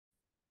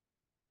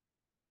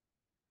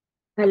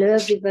Hello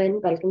everyone,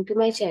 welcome to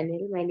my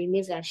channel. My name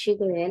is Rashi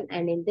Goel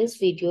and in this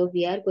video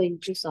we are going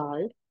to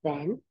solve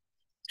when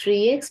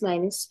 3x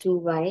minus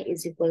 2y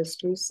is equals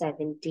to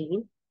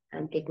 17.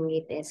 I'm taking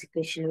it as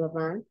equation number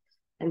 1.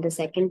 And the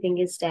second thing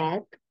is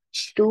that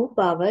 2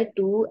 power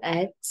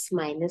 2x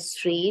minus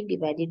 3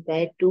 divided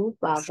by 2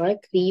 power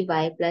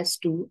 3y plus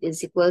 2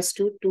 is equals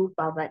to 2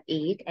 power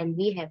 8 and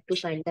we have to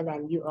find the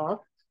value of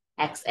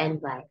x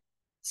and y.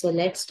 So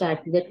let's start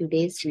with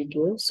today's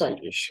video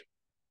solution.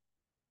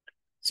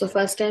 So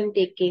first I'm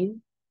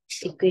taking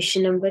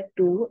equation number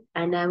 2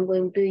 and I'm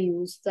going to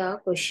use the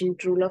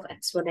quotient rule of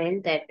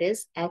exponent, that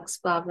is x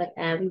power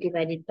m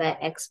divided by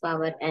x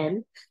power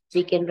n.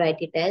 We can write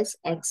it as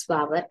x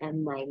power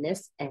m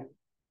minus n.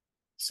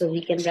 So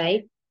we can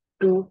write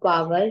 2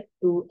 power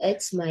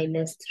 2x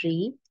minus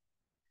 3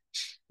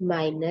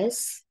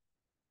 minus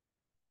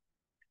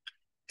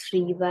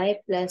 3y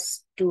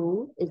plus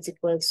 2 is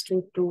equals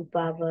to 2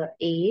 power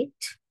 8.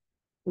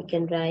 We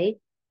can write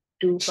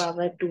 2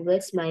 power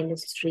 2x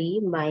minus 3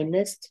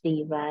 minus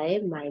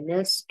 3y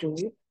minus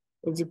 2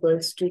 is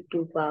equals to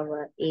 2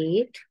 power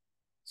 8.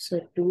 So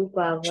 2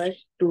 power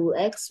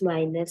 2x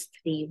minus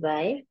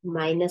 3y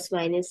minus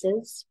minus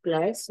is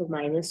plus, so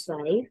minus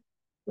 5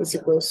 is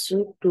equals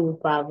to 2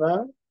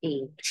 power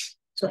 8.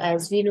 So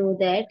as we know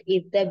that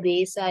if the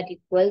base are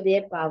equal,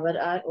 their power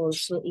are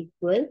also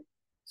equal.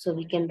 So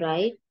we can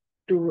write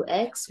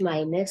 2x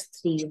minus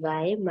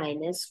 3y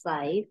minus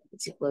 5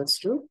 is equals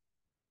to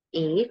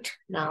 8.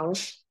 Now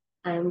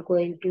I'm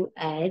going to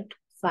add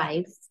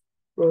 5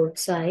 both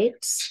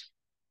sides.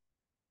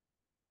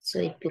 So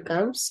it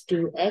becomes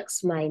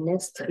 2x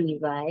minus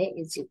 3y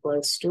is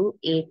equals to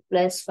 8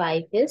 plus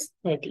 5 is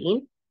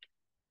 13.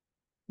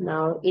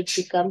 Now it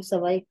becomes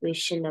our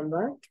equation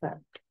number 12.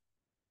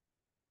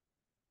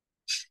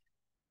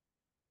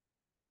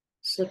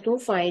 So to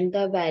find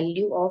the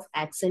value of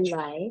x and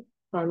y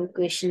from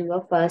equation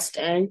number first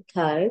and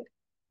third,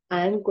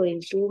 I am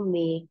going to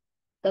make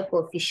the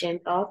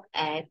coefficient of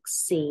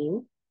x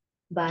same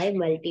by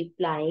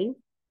multiplying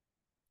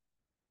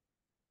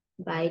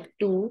by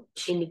 2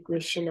 in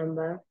equation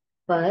number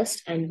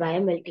first and by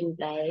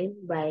multiplying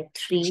by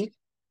 3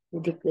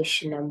 with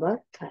equation number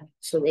third.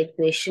 So the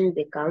equation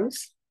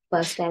becomes,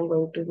 first I'm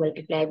going to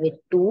multiply with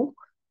 2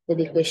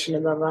 with equation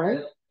number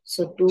 1.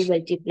 So 2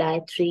 multiply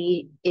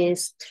 3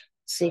 is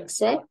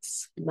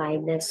 6x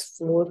minus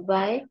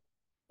 4y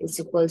is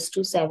equals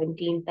to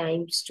 17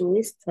 times 2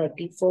 is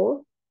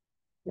 34.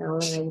 Now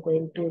I'm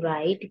going to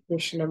write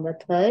equation number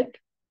third.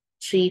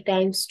 3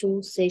 times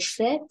 2,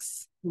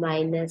 6x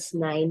minus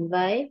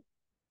 9y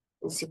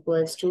is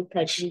equals to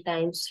 13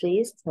 times 3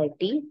 is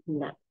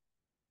 39.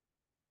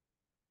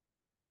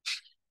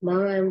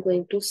 Now I'm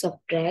going to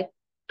subtract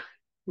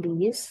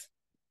these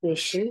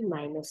equation,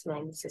 minus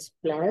minus is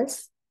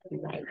plus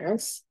and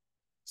minus.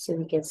 So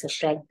we can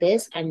subtract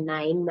this, and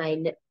 9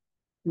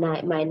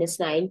 minus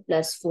 9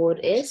 plus 4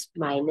 is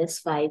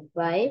minus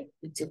 5y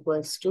is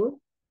equals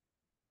to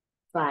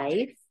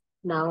 5.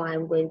 Now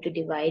I'm going to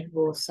divide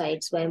both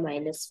sides by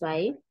minus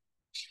 5.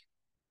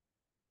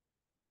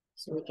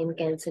 So we can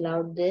cancel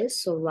out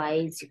this. So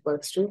y is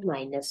equals to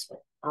minus 1.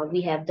 Now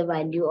we have the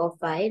value of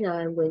y. Now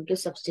I'm going to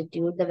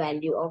substitute the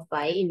value of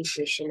y in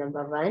equation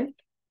number 1.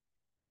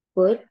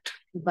 Put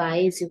y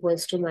is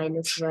equals to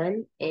minus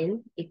 1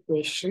 in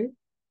equation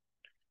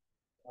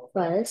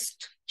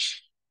first.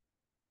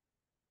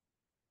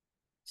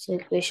 So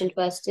equation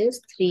first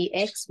is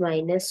 3x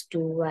minus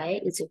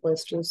 2y is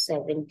equals to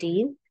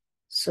 17.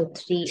 So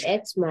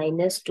 3x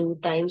minus 2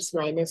 times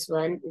minus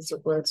 1 is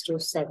equals to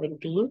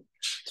 17.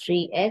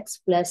 3x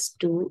plus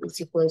 2 is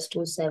equals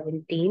to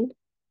 17.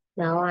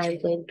 Now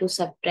I'm going to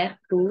subtract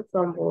 2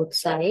 from both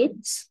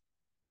sides.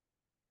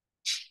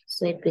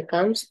 So it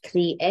becomes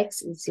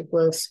 3x is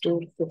equals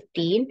to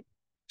 15.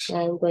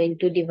 I'm going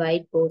to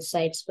divide both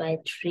sides by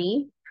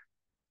 3.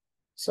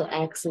 So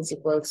x is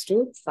equals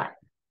to 5.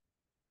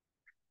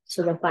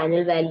 So the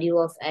final value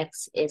of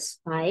x is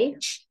 5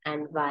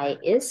 and y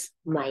is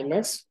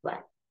minus 1.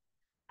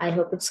 I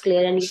hope it's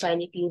clear and you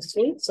find it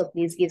useful. So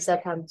please give a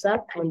thumbs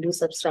up and do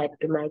subscribe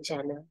to my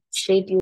channel. Stay tuned.